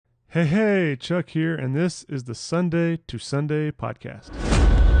Hey, Chuck here, and this is the Sunday to Sunday podcast.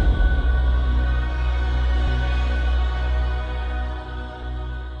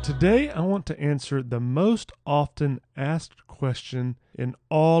 Today, I want to answer the most often asked question in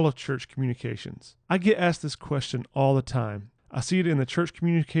all of church communications. I get asked this question all the time. I see it in the church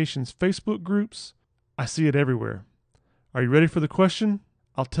communications Facebook groups. I see it everywhere. Are you ready for the question?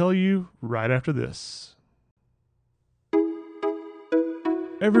 I'll tell you right after this.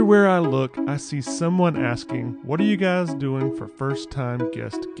 Everywhere I look, I see someone asking, what are you guys doing for first-time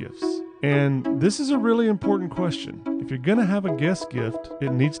guest gifts? And this is a really important question. If you're going to have a guest gift,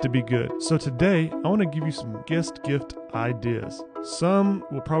 it needs to be good. So today, I want to give you some guest gift ideas. Some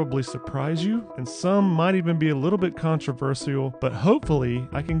will probably surprise you, and some might even be a little bit controversial, but hopefully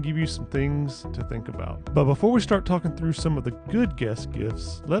I can give you some things to think about. But before we start talking through some of the good guest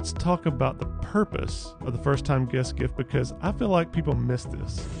gifts, let's talk about the purpose of the first-time guest gift, because I feel like people miss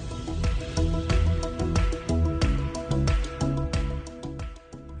this.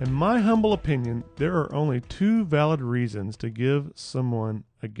 In my humble opinion, there are only two valid reasons to give someone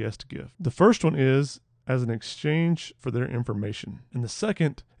a guest gift. The first one is as an exchange for their information, and the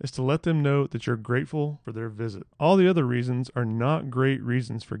second is to let them know that you're grateful for their visit. All the other reasons are not great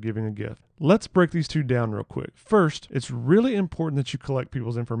reasons for giving a gift. Let's break these two down real quick. First, it's really important that you collect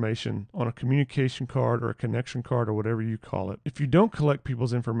people's information on a communication card or a connection card or whatever you call it. If you don't collect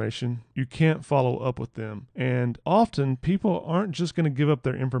people's information, you can't follow up with them. And often people aren't just going to give up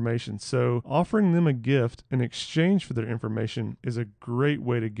their information. So offering them a gift in exchange for their information is a great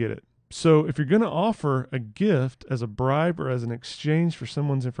way to get it. So if you're going to offer a gift as a bribe or as an exchange for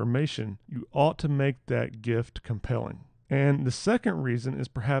someone's information, you ought to make that gift compelling. And the second reason is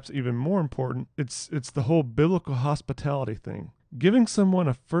perhaps even more important. It's the whole biblical hospitality thing. Giving someone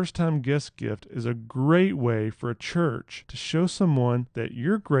a first-time guest gift is a great way for a church to show someone that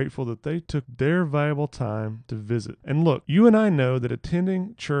you're grateful that they took their valuable time to visit. And look, you and I know that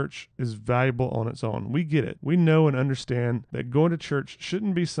attending church is valuable on its own. We get it. We know and understand that going to church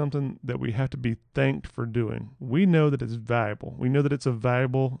shouldn't be something that we have to be thanked for doing. We know that it's valuable. We know that it's a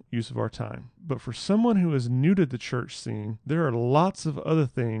valuable use of our time. But for someone who is new to the church scene, there are lots of other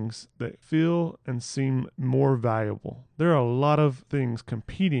things that feel and seem more valuable. There are a lot of things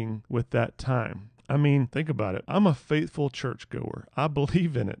competing with that time. I mean, think about it. I'm a faithful churchgoer. I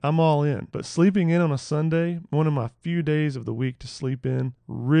believe in it. I'm all in. But sleeping in on a Sunday, one of my few days of the week to sleep in,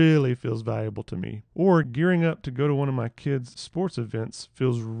 really feels valuable to me. Or gearing up to go to one of my kids' sports events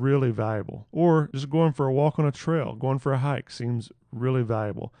feels really valuable. Or just going for a walk on a trail, going for a hike seems really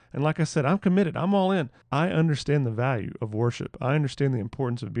valuable. And like I said, I'm committed. I'm all in. I understand the value of worship. I understand the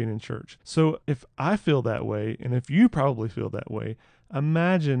importance of being in church. So if I feel that way, and if you probably feel that way,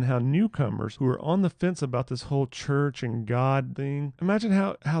 imagine how newcomers who are on the fence about this whole church and God thing, imagine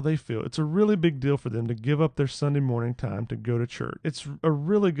how they feel. It's a really big deal for them to give up their Sunday morning time to go to church. It's a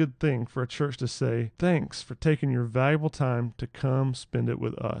really good thing for a church to say, thanks for taking your valuable time to come spend it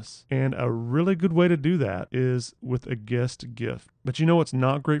with us. And a really good way to do that is with a guest gift. But you know what's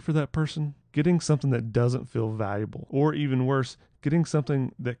not great for that person? Getting something that doesn't feel valuable. Or even worse, getting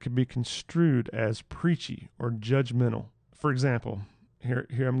something that could be construed as preachy or judgmental. For example, Here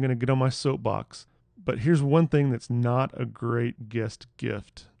I'm going to get on my soapbox. But here's one thing that's not a great guest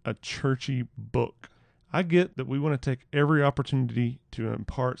gift: a churchy book. I get that we want to take every opportunity to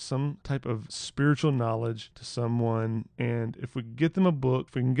impart some type of spiritual knowledge to someone. And if we get them a book,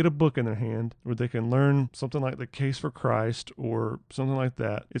 if we can get a book in their hand where they can learn something like the Case for Christ or something like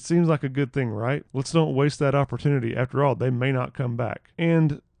that, it seems like a good thing, right? Let's don't waste that opportunity. After all, they may not come back.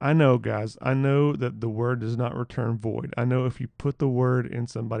 And I know, guys, I know that the word does not return void. I know if you put the word in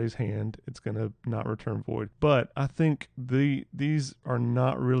somebody's hand, it's going to not return void. But I think these are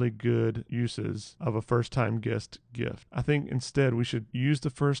not really good uses of a first-time guest gift. I think instead we should use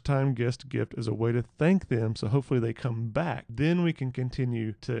the first-time guest gift as a way to thank them, so hopefully they come back. Then we can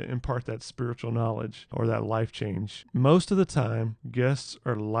continue to impart that spiritual knowledge or that life change. Most of the time, guests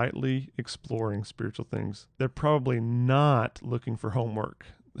are lightly exploring spiritual things. They're probably not looking for homework.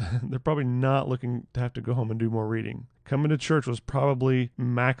 They're probably not looking to have to go home and do more reading. Coming to church was probably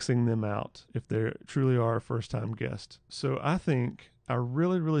maxing them out if they truly are a first-time guest. So I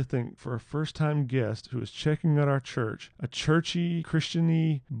really think for a first-time guest who is checking out our church, a churchy,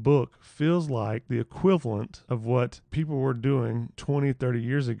 Christian-y book feels like the equivalent of what people were doing 20, 30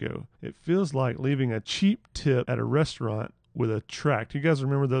 years ago. It feels like leaving a cheap tip at a restaurant with a tract. You guys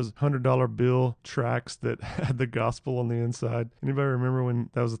remember those $100 bill tracts that had the gospel on the inside? Anybody remember when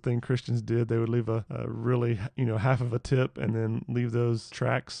that was a thing Christians did? They would leave a really, half of a tip and then leave those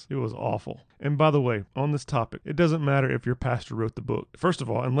tracts. It was awful. And by the way, on this topic, it doesn't matter if your pastor wrote the book. First of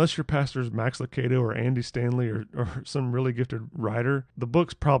all, unless your pastor is Max Lucado or Andy Stanley or some really gifted writer, the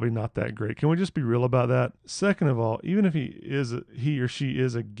book's probably not that great. Can we just be real about that? Second of all, even if he or she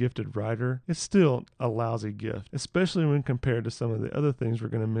is a gifted writer, it's still a lousy gift, especially when compared to some of the other things we're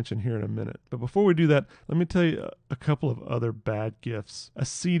going to mention here in a minute. But before we do that, let me tell you a couple of other bad gifts. A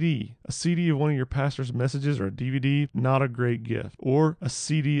CD of one of your pastor's messages or a DVD, not a great gift. Or a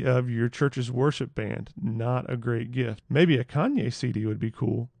CD of your church's worship band, not a great gift. Maybe a Kanye CD would be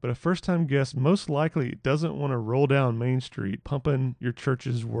cool, but a first-time guest most likely doesn't want to roll down Main Street pumping your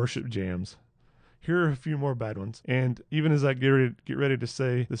church's worship jams. Here are a few more bad ones. And even as I get ready to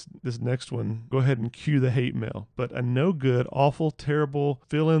say this next one, go ahead and cue the hate mail. But a no good, awful, terrible,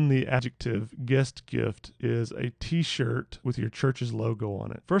 fill in the adjective guest gift is a t-shirt with your church's logo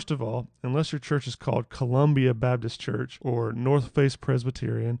on it. First of all, unless your church is called Columbia Baptist Church or North Face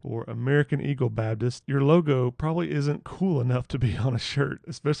Presbyterian or American Eagle Baptist, your logo probably isn't cool enough to be on a shirt,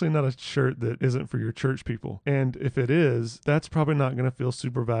 especially not a shirt that isn't for your church people. And if it is, that's probably not going to feel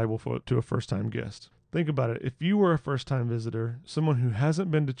super valuable to a first-time guest. Think about it. If you were a first-time visitor, someone who hasn't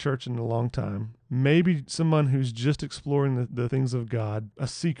been to church in a long time, maybe someone who's just exploring the things of God, a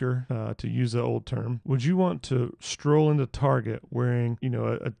seeker, to use the old term, would you want to stroll into Target wearing,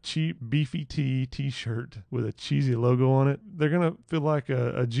 a cheap beefy t-shirt with a cheesy logo on it? They're going to feel like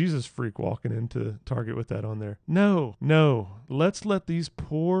a Jesus freak walking into Target with that on there. No. Let's let these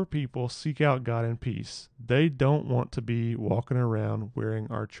poor people seek out God in peace. They don't want to be walking around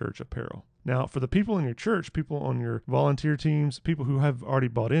wearing our church apparel. Now, for the people in your church, people on your volunteer teams, people who have already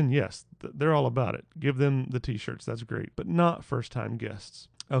bought in, yes, they're all about it. Give them the t-shirts. That's great. But not first-time guests.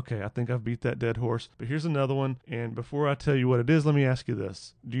 Okay, I think I've beat that dead horse. But here's another one. And before I tell you what it is, let me ask you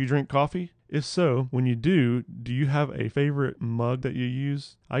this. Do you drink coffee? If so, when you do you have a favorite mug that you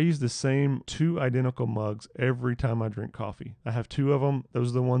use? I use the same 2 identical mugs every time I drink coffee. I have 2 of them. Those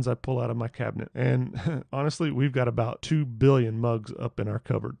are the ones I pull out of my cabinet. And honestly, we've got about 2 billion mugs up in our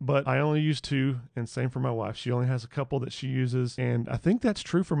cupboard. But I only use 2, and same for my wife. She only has a couple that she uses, and I think that's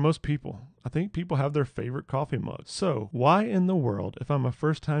true for most people. I think people have their favorite coffee mug. So why in the world, if I'm a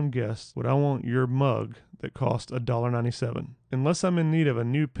first-time guest, would I want your mug that costs $1.97? Unless I'm in need of a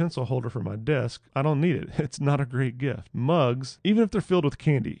new pencil holder for my desk, I don't need it. It's not a great gift. Mugs, even if they're filled with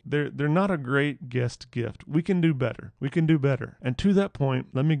candy, they're not a great guest gift. We can do better. And to that point,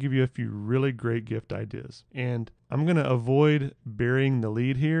 let me give you a few really great gift ideas. And I'm going to avoid burying the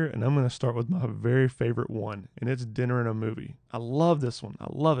lead here, and I'm going to start with my very favorite one, and it's dinner and a movie. I love this one. I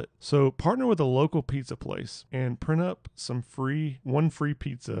love it. So partner with a local pizza place and print up some one free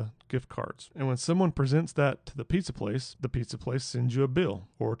pizza gift cards. And when someone presents that to the pizza place sends you a bill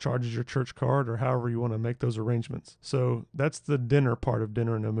or charges your church card or however you want to make those arrangements. So that's the dinner part of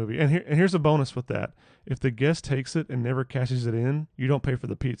dinner and a movie. And here's a bonus with that. If the guest takes it and never cashes it in, you don't pay for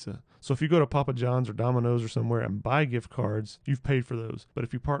the pizza. So if you go to Papa John's or Domino's or somewhere and buy gift cards, you've paid for those. But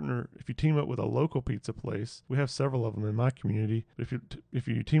if you team up with a local pizza place, we have several of them in my community. But if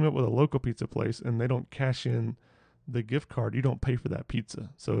you team up with a local pizza place and they don't cash in the gift card, you don't pay for that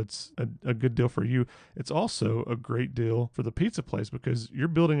pizza. So it's a good deal for you. It's also a great deal for the pizza place because you're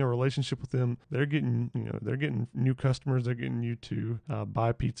building a relationship with them. They're getting new customers. They're getting you to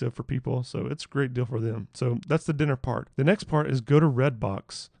buy pizza for people. So it's a great deal for them. So that's the dinner part. The next part is go to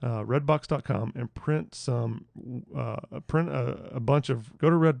Redbox, redbox.com and go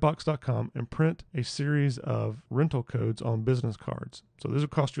to redbox.com and print a series of rental codes on business cards. So those will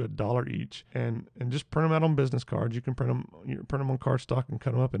cost you $1 each, and just print them out on business cards. You can print them on cardstock and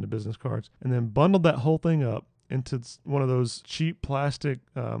cut them up into business cards, and then bundle that whole thing up into one of those cheap plastic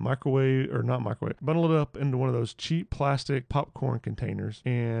bundle it up into one of those cheap plastic popcorn containers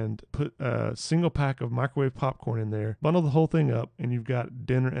and put a single pack of microwave popcorn in there, bundle the whole thing up, and you've got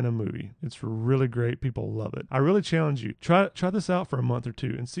dinner and a movie. It's really great. People love it. I really challenge you. Try this out for a month or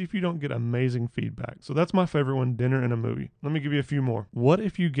 2 and see if you don't get amazing feedback. So that's my favorite one, dinner and a movie. Let me give you a few more. What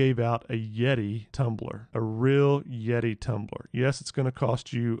if you gave out a Yeti tumbler, a real Yeti tumbler? Yes, it's going to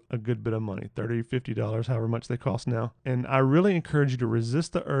cost you a good bit of money, $30, $50, however much they cost now. And I really encourage you to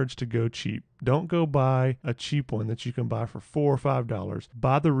resist the urge to go cheap. Don't go buy a cheap one that you can buy for $4 or $5.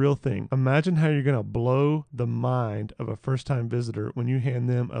 Buy the real thing. Imagine how you're going to blow the mind of a first-time visitor when you hand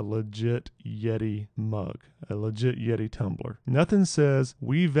them a legit Yeti mug, a legit Yeti tumbler. Nothing says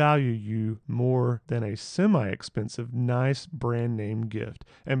we value you more than a semi-expensive, nice brand name gift.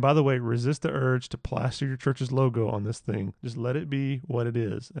 And by the way, resist the urge to plaster your church's logo on this thing. Just let it be what it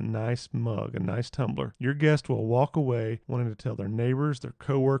is, a nice mug, a nice tumbler. Your guest will walk away wanting to tell their neighbors, their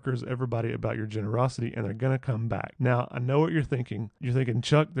coworkers, everybody about your generosity, and they're going to come back. Now, I know what you're thinking. You're thinking,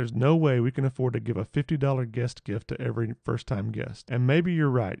 Chuck, there's no way we can afford to give a $50 guest gift to every first-time guest. And maybe you're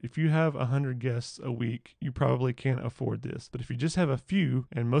right. If you have 100 guests a week, you probably can't afford this. But if you just have a few,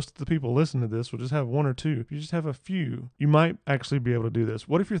 and most of the people listening to this will just have one or two, if you just have a few, you might actually be able to do this.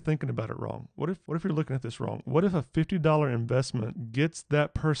 What if you're thinking about it wrong? What if you're looking at this wrong? What if a $50 investment gets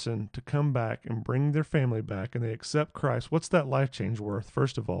that person to come back and bring their family back and they accept Christ? What's that life change worth,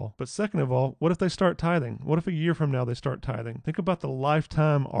 first of all? But second of all, what if they start tithing? What if a year from now they start tithing? Think about the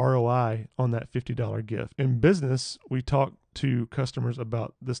lifetime ROI on that $50 gift. In business, we talk to customers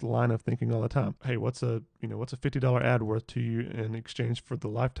about this line of thinking all the time. Hey, what's a $50 ad worth to you in exchange for the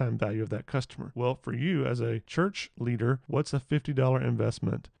lifetime value of that customer? Well, for you as a church leader, what's a $50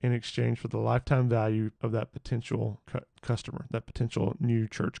 investment in exchange for the lifetime value of that potential customer, that potential new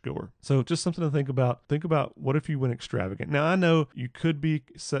churchgoer? So just something to think about. Think about, what if you went extravagant? Now, I know you could be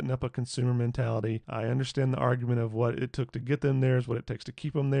setting up a consumer mentality. I understand the argument of what it took to get them there is what it takes to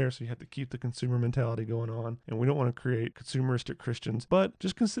keep them there. So you have to keep the consumer mentality going on. And we don't want to create consumeristic Christians, but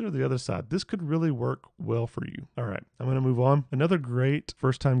just consider the other side. This could really work well for you. All right, I'm going to move on. Another great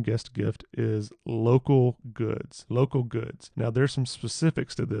first-time guest gift is local goods. Local goods. Now, there's some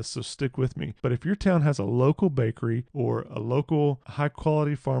specifics to this, so stick with me. But if your town has a local bakery or a local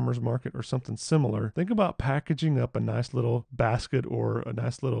high-quality farmer's market or something similar, think about packaging up a nice little basket or a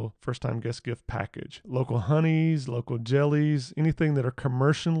nice little first-time guest gift package. Local honeys, local jellies, anything that are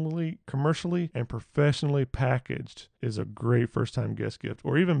commercially and professionally packaged is a great first-time guest gift.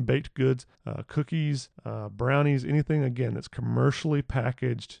 Or even baked goods, cookies, brownies, anything, again, that's commercially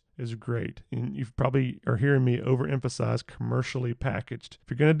packaged is great. And you probably are hearing me overemphasize commercially packaged. If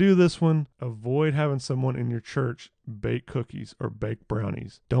you're going to do this one, avoid having someone in your church bake cookies or bake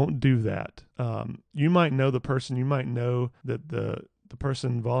brownies. Don't do that. You might know the person. You might know that the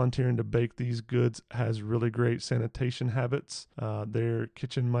person volunteering to bake these goods has really great sanitation habits. Their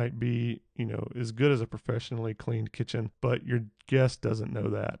kitchen might be, as good as a professionally cleaned kitchen, but your guest doesn't know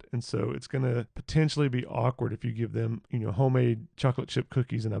that. And so it's going to potentially be awkward if you give them, homemade chocolate chip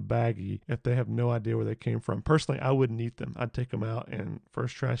cookies in a baggie if they have no idea where they came from. Personally, I wouldn't eat them. I'd take them out, and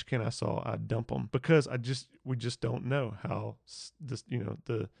first trash can I saw, I'd dump them, because we just don't know how this,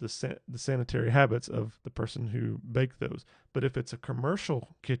 the sanitary habits of the person who baked those. But if it's a commercial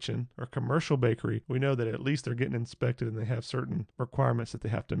kitchen or commercial bakery, we know that at least they're getting inspected and they have certain requirements that they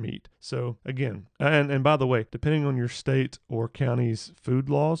have to meet. So again, and by the way, depending on your state or county's food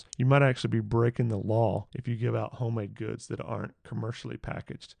laws, you might actually be breaking the law if you give out homemade goods that aren't commercially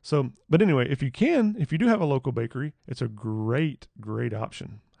packaged. So, but anyway, if you do have a local bakery, it's a great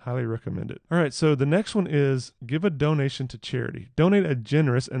option. Highly recommend it. All right, so the next one is give a donation to charity. Donate a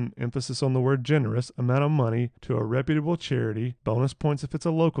generous, and emphasis on the word generous, amount of money to a reputable charity, bonus points if it's a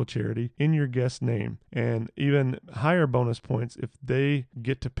local charity, in your guest's name, and even higher bonus points if they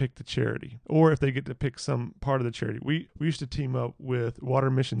get to pick the charity, or if they get to pick some part of the charity. We used to team up with Water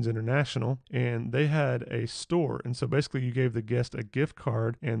Missions International, and they had a store, and so basically you gave the guest a gift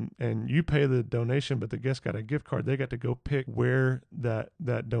card, and you pay the donation, but the guest got a gift card. They got to go pick where that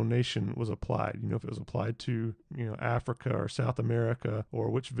donation was applied. If it was applied to, Africa or South America, or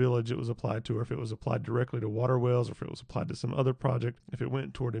which village it was applied to, or if it was applied directly to water wells, or if it was applied to some other project, if it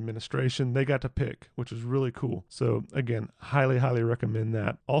went toward administration, they got to pick, which was really cool. So again, highly recommend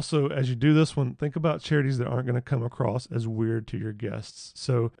that. Also, as you do this one, think about charities that aren't going to come across as weird to your guests.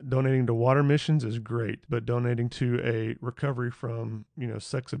 So donating to Water Missions is great, but donating to a recovery from,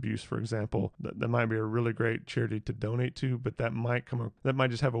 sex abuse, for example, that might be a really great charity to donate to, but that might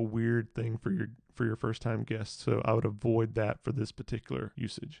just have a weird thing for your first time guests. So I would avoid that for this particular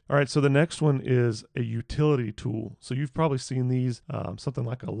usage. All right, so the next one is a utility tool. So you've probably seen these, something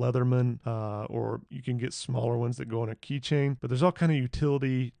like a Leatherman, or you can get smaller ones that go on a keychain, but there's all kind of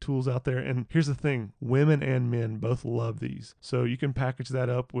utility tools out there. And here's the thing, women and men both love these. So you can package that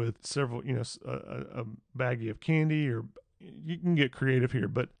up with several, a baggie of candy, or you can get creative here,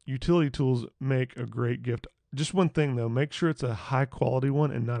 but utility tools make a great gift. Just one thing though, make sure it's a high quality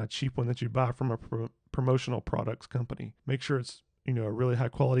one and not a cheap one that you buy from a promotional products company. Make sure it's a really high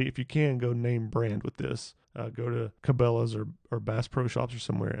quality, if you can, go name brand with this. Go to Cabela's or Bass Pro Shops or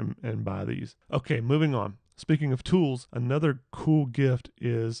somewhere and buy these. Okay, moving on. Speaking of tools, another cool gift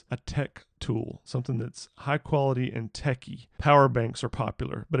is a tech tool, something that's high quality and techy. Power banks are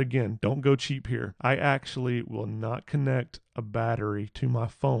popular, but again, don't go cheap here. I actually will not connect a battery to my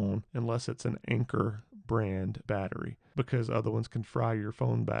phone unless it's an Anker brand battery, because other ones can fry your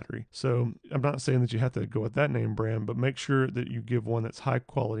phone battery. So I'm not saying that you have to go with that name brand, but make sure that you give one that's high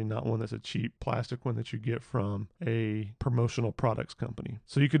quality, not one that's a cheap plastic one that you get from a promotional products company.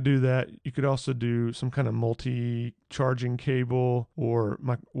 So you could do that. You could also do some kind of multi-charging cable, or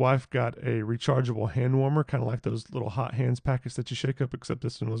my wife got a rechargeable hand warmer, kind of like those little hot hands packets that you shake up, except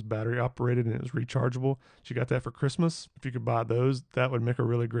this one was battery operated and it was rechargeable. She got that for Christmas. If you could buy those, that would make a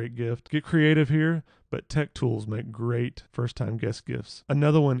really great gift. Get creative here, but tech tools make great first-time guest gifts.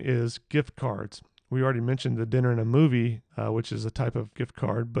 Another one is gift cards. We already mentioned the dinner and a movie, which is a type of gift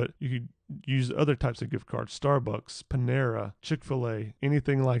card, but you could use other types of gift cards. Starbucks, Panera, Chick-fil-A,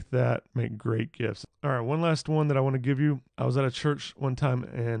 anything like that make great gifts. All right, one last one that I want to give you. I was at a church one time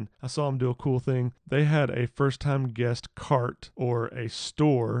and I saw them do a cool thing. They had a first-time guest cart, or a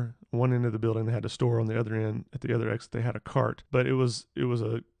store. One end of the building, they had a store. On the other end, at the other exit, they had a cart. But it was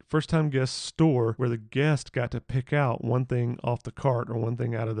a first-time guest store where the guest got to pick out one thing off the cart or one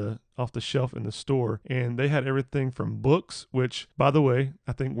thing off the shelf in the store. And they had everything from books, which, by the way,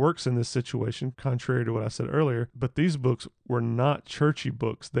 I think works in this situation, contrary to what I said earlier. But these books were not churchy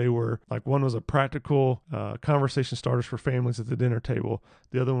books. They were like, one was a practical conversation starters for families at the dinner table.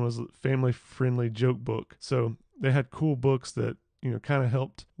 The other one was a family-friendly joke book. So they had cool books that kind of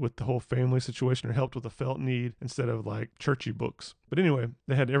helped with the whole family situation, or helped with a felt need instead of like churchy books. But anyway,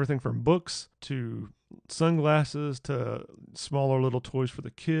 they had everything from books to sunglasses to smaller little toys for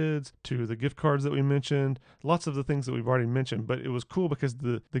the kids to the gift cards that we mentioned. Lots of the things that we've already mentioned, but it was cool because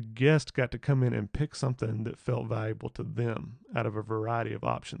the guest got to come in and pick something that felt valuable to them out of a variety of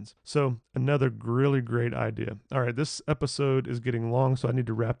options. So another really great idea. All right, this episode is getting long, so I need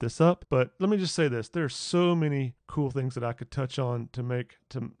to wrap this up. But let me just say this. There are so many cool things that I could touch on to make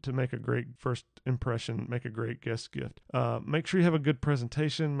a great first impression, make a great guest gift. Make sure you have a good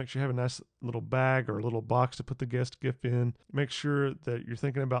presentation. Make sure you have a nice little bag or a little box to put the guest gift in. Make sure that you're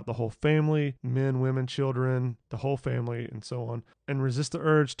thinking about the whole family, men, women, children, the whole family, and so on. And resist the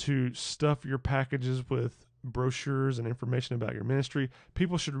urge to stuff your packages with brochures and information about your ministry.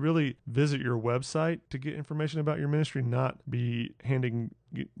 People should really visit your website to get information about your ministry, not being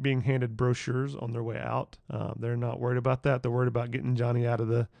handed brochures on their way out. They're not worried about that. They're worried about getting Johnny out of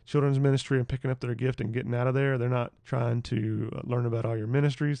the children's ministry and picking up their gift and getting out of there. They're not trying to learn about all your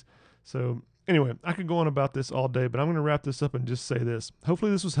ministries. So anyway, I could go on about this all day, but I'm going to wrap this up and just say this.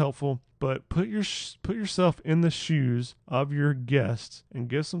 Hopefully this was helpful, but put yourself in the shoes of your guests and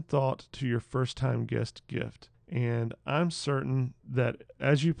give some thought to your first-time guest gift. And I'm certain that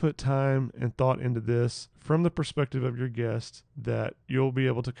as you put time and thought into this from the perspective of your guests, that you'll be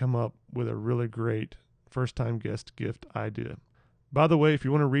able to come up with a really great first-time guest gift idea. By the way, if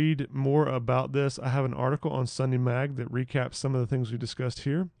you want to read more about this, I have an article on Sunday Mag that recaps some of the things we discussed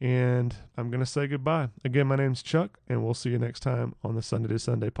here. And I'm going to say goodbye. Again, my name's Chuck, and we'll see you next time on the Sunday to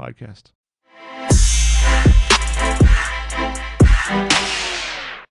Sunday podcast.